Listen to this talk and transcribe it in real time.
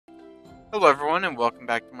Hello everyone and welcome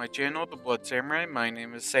back to my channel, The Blood Samurai. My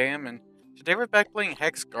name is Sam and today we're back playing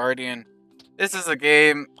Hexguardian. This is a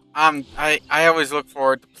game I always look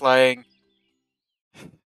forward to playing.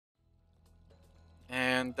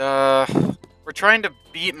 And we're trying to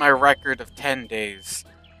beat my record of 10 days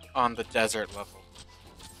on the desert level.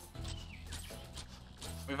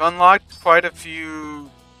 We've unlocked quite a few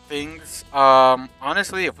things.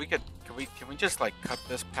 Honestly, if we could can we just like cut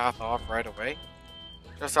this path off right away?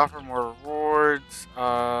 Just offer more rewards.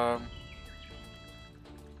 I'll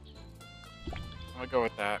go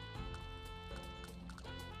with that.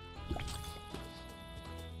 But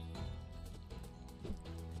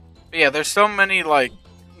yeah, there's so many like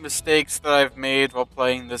mistakes that I've made while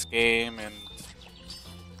playing this game, and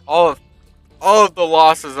all of all of the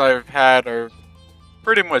losses I've had are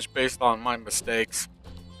pretty much based on my mistakes.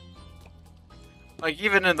 Like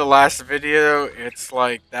even in the last video, it's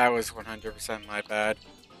like that was 100% my bad.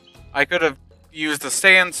 I could have used the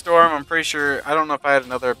sandstorm. I'm pretty sure. I don't know if I had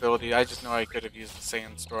another ability. I just know I could have used the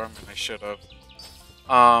sandstorm, and I should have.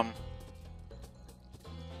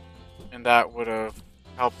 And that would have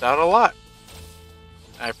helped out a lot.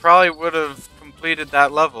 I probably would have completed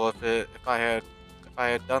that level if I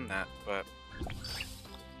had done that, but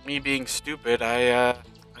me being stupid, I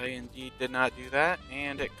indeed did not do that,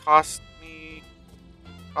 and it cost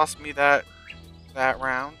me that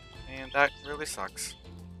round, and that really sucks.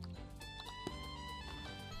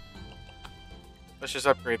 Let's just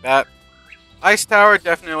upgrade that. Ice Tower,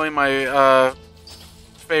 definitely my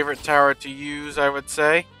favorite tower to use, I would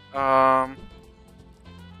say. I'm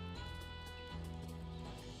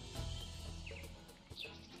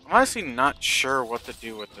honestly not sure what to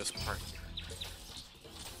do with this part.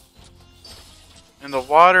 And the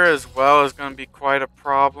water as well is going to be quite a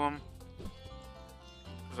problem.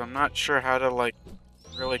 Because I'm not sure how to, like,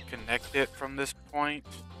 really connect it from this point.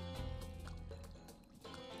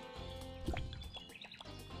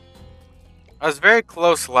 I was very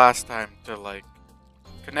close last time to, like,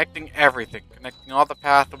 connecting everything. Connecting all the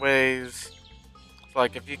pathways. So,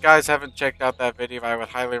 like, if you guys haven't checked out that video, I would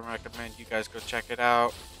highly recommend you guys go check it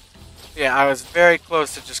out. Yeah, I was very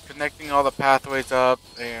close to just connecting all the pathways up,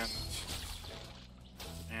 and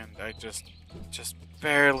I just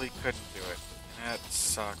barely couldn't do it. And that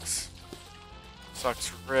sucks.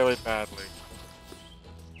 Sucks really badly.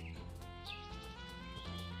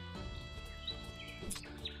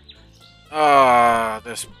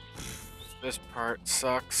 This part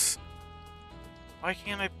sucks. Why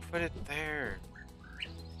can't I put it there?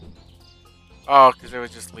 Oh, because it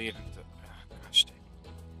would just lead into. Oh, gosh dang.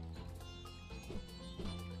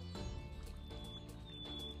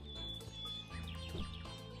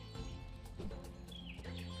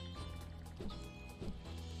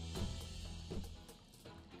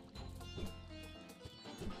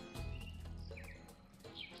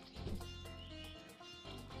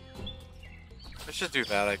 Let's just do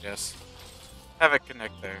that, I guess. Have it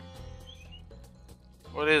connect there.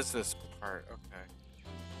 What is this part? Okay.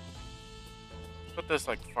 Put this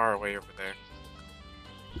like far away over there.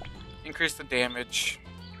 Increase the damage.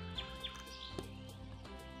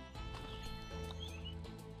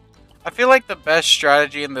 I feel like the best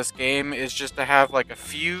strategy in this game is just to have like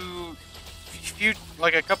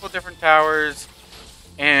like a couple different towers,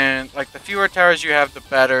 and like the fewer towers you have, the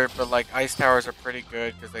better. But like ice towers are pretty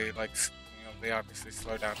good because they like they obviously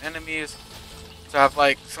slow down enemies.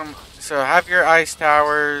 So have your ice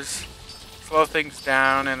towers, slow things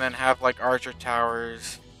down, and then have like archer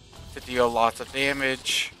towers to deal lots of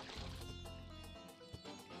damage.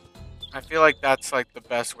 I feel like that's like the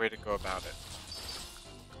best way to go about it,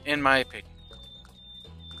 in my opinion.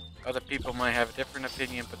 Other people might have a different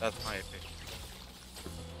opinion, but that's my opinion.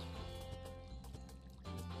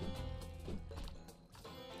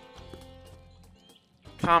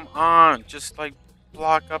 Come on, just like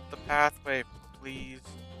block up the pathway, please.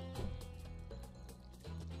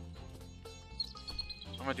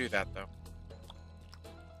 I'm gonna do that though.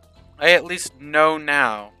 I at least know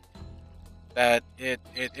now that it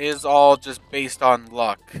is all just based on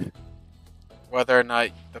luck, whether or not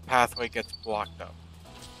the pathway gets blocked up.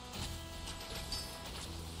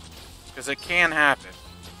 Because it can happen,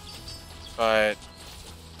 but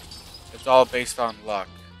it's all based on luck,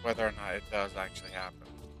 whether or not it does actually happen.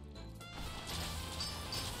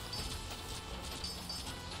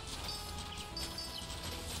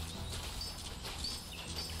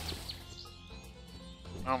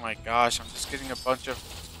 Oh my gosh, I'm just getting a bunch of,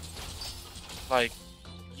 like,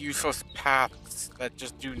 useless paths that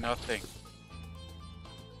just do nothing.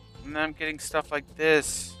 And then I'm getting stuff like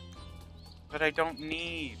this that I don't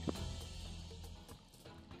need.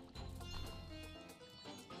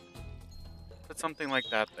 something like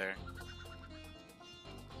that there.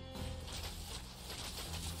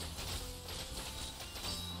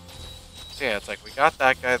 So yeah, it's like we got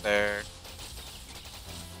that guy there.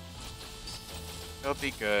 He'll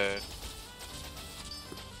be good.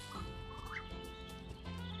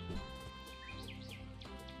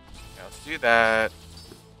 Yeah, let's do that.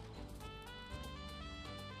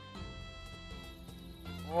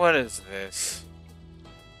 What is this?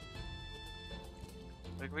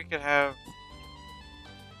 Like, we could have...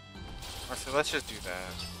 Oh, so let's just do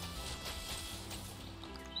that.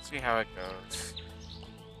 See how it goes.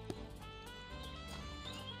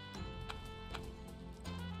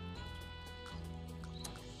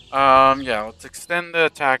 Yeah, let's extend the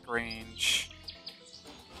attack range.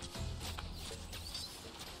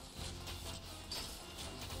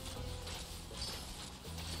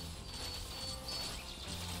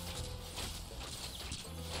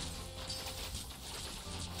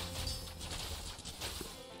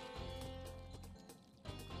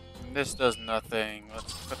 And this does nothing.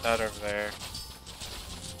 Let's put that over there.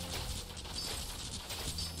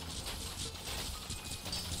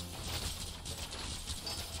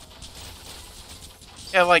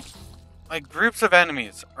 Yeah, like groups of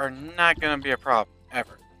enemies are not gonna be a problem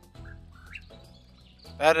ever.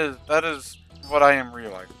 That is what I am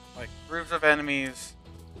realizing. Like, groups of enemies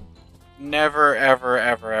never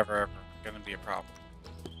ever gonna be a problem.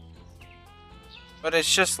 But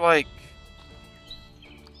it's just like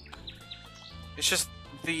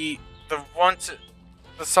the the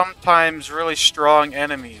sometimes really strong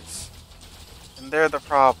enemies, and they're the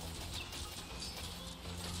problem.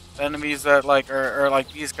 The enemies that like are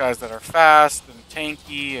like these guys that are fast and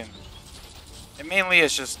tanky, and mainly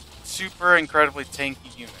it's just super incredibly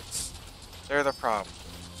tanky units. They're the problem.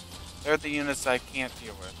 They're the units I can't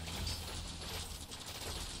deal with.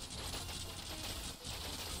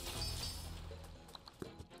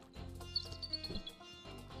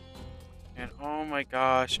 And oh my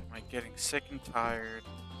gosh, am I getting sick and tired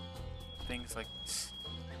of things like this.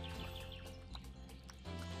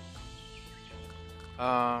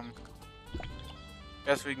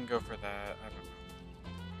 Guess we can go for that. I don't know.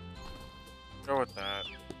 Go with that.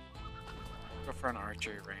 Go for an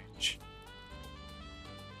archery range.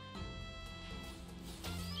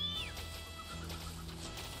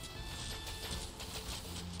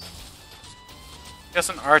 Guess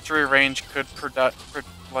an archery range could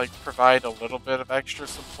provide a little bit of extra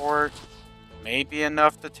support. Maybe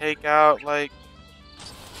enough to take out like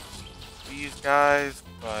these guys,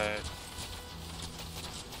 but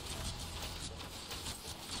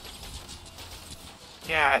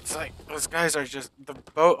yeah, it's like those guys are just the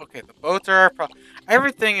boat. Okay, the boats are a problem.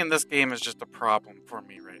 Everything in this game is just a problem for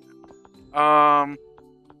me right now.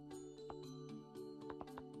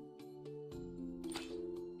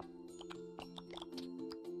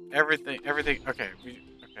 Everything. Okay, okay.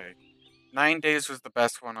 9 days was the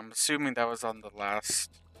best one. I'm assuming that was on the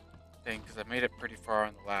last thing because I made it pretty far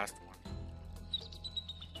on the last one.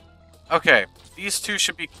 Okay, these two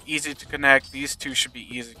should be easy to connect. These two should be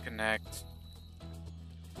easy to connect.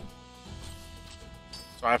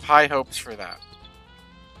 So I have high hopes for that.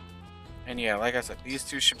 And yeah, like I said, these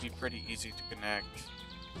two should be pretty easy to connect.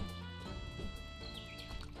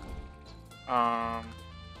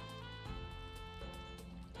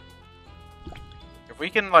 If we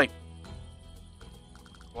can like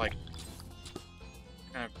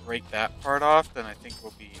kind of break that part off, then I think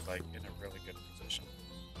we'll be like in a really good position.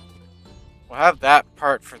 We'll have that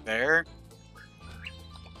part for there.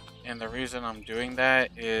 And the reason I'm doing that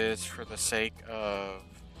is for the sake of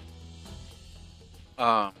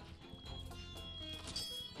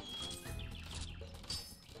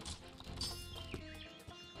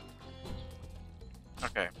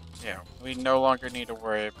okay, yeah, we no longer need to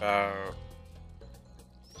worry about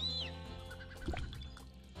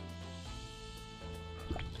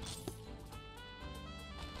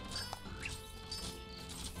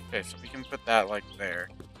okay, so we can put that like there.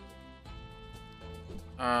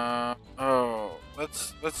 Oh,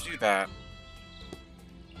 let's do that.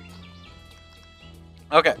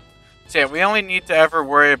 Okay, so yeah, we only need to ever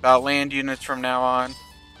worry about land units from now on.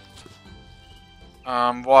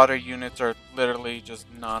 Water units are literally just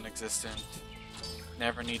non-existent.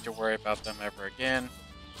 Never need to worry about them ever again.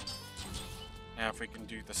 Now if we can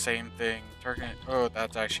do the same thing, oh,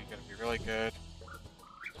 that's actually going to be really good.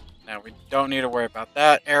 Now we don't need to worry about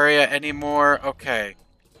that area anymore. Okay,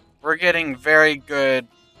 we're getting very good,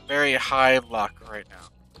 very high luck right now.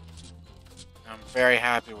 I'm very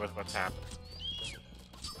happy with what's happening.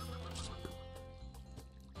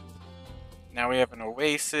 Now we have an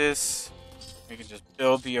oasis. We can just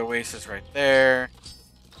build the oasis right there.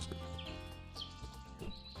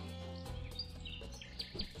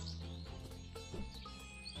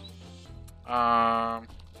 I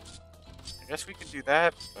guess we could do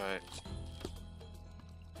that, but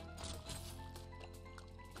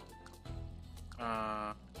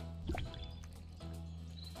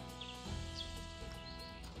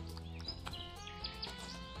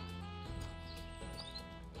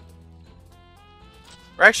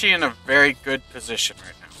we're actually in a very good position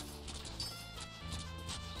right now.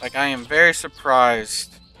 Like, I am very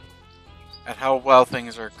surprised at how well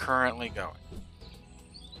things are currently going.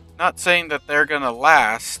 Not saying that they're gonna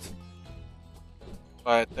last,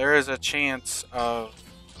 but there is a chance of...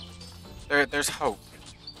 There's hope.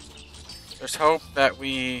 There's hope that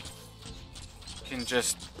we can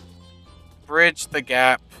just bridge the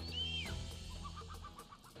gap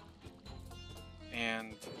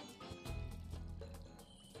and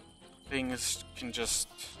things can just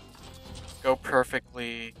go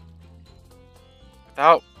perfectly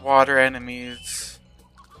without water enemies.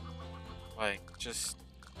 Like, just...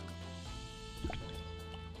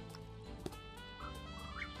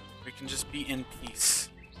 we can just be in peace.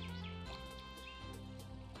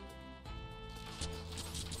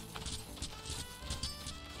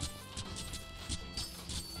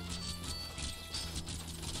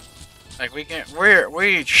 Like,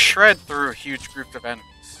 we shred through huge groups of enemies.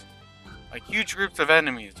 Like, huge groups of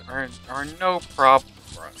enemies are no problem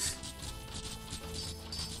for us.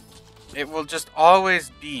 It will just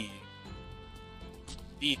always be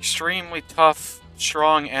the extremely tough,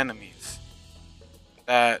 strong enemies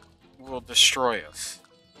that will destroy us.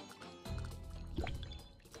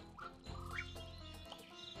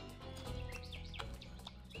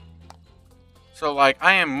 So, like,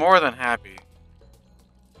 I am more than happy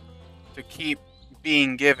to keep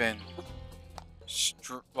being given,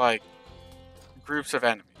 like, groups of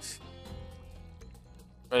enemies.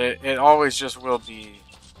 But it always just will be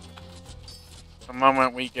the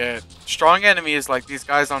moment we get strong enemies like these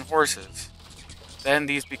guys on horses, then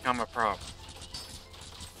these become a problem.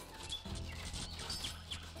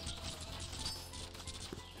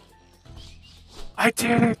 I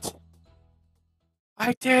did it!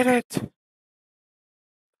 I did it!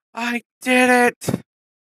 I did it!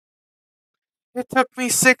 It took me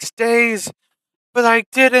 6 days, but I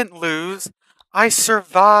didn't lose. I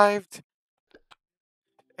survived.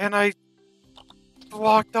 And I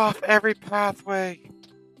blocked off every pathway.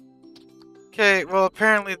 Okay, well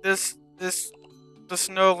apparently the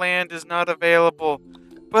snow land is not available,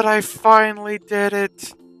 but I finally did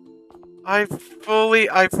it. I fully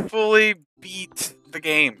beat the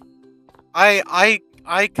game. I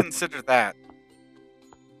consider that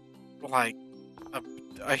like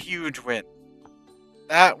a huge win.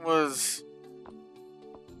 That was...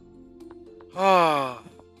 oh,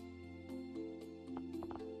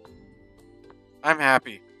 I'm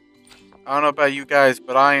happy. I don't know about you guys,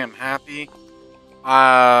 but I am happy.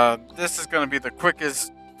 This is going to be the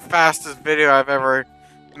quickest, fastest video I've ever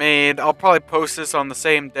made. I'll probably post this on the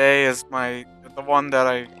same day as the one that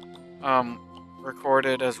I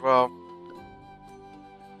recorded as well.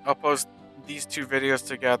 I'll post these two videos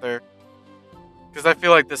together because I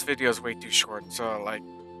feel like this video is way too short. So, like,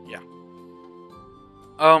 yeah.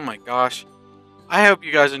 Oh my gosh. I hope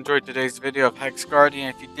you guys enjoyed today's video of Hexguardian.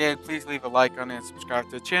 If you did, please leave a like on it and subscribe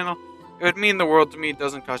to the channel. It would mean the world to me. It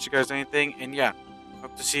doesn't cost you guys anything. And yeah,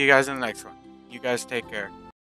 hope to see you guys in the next one. You guys take care.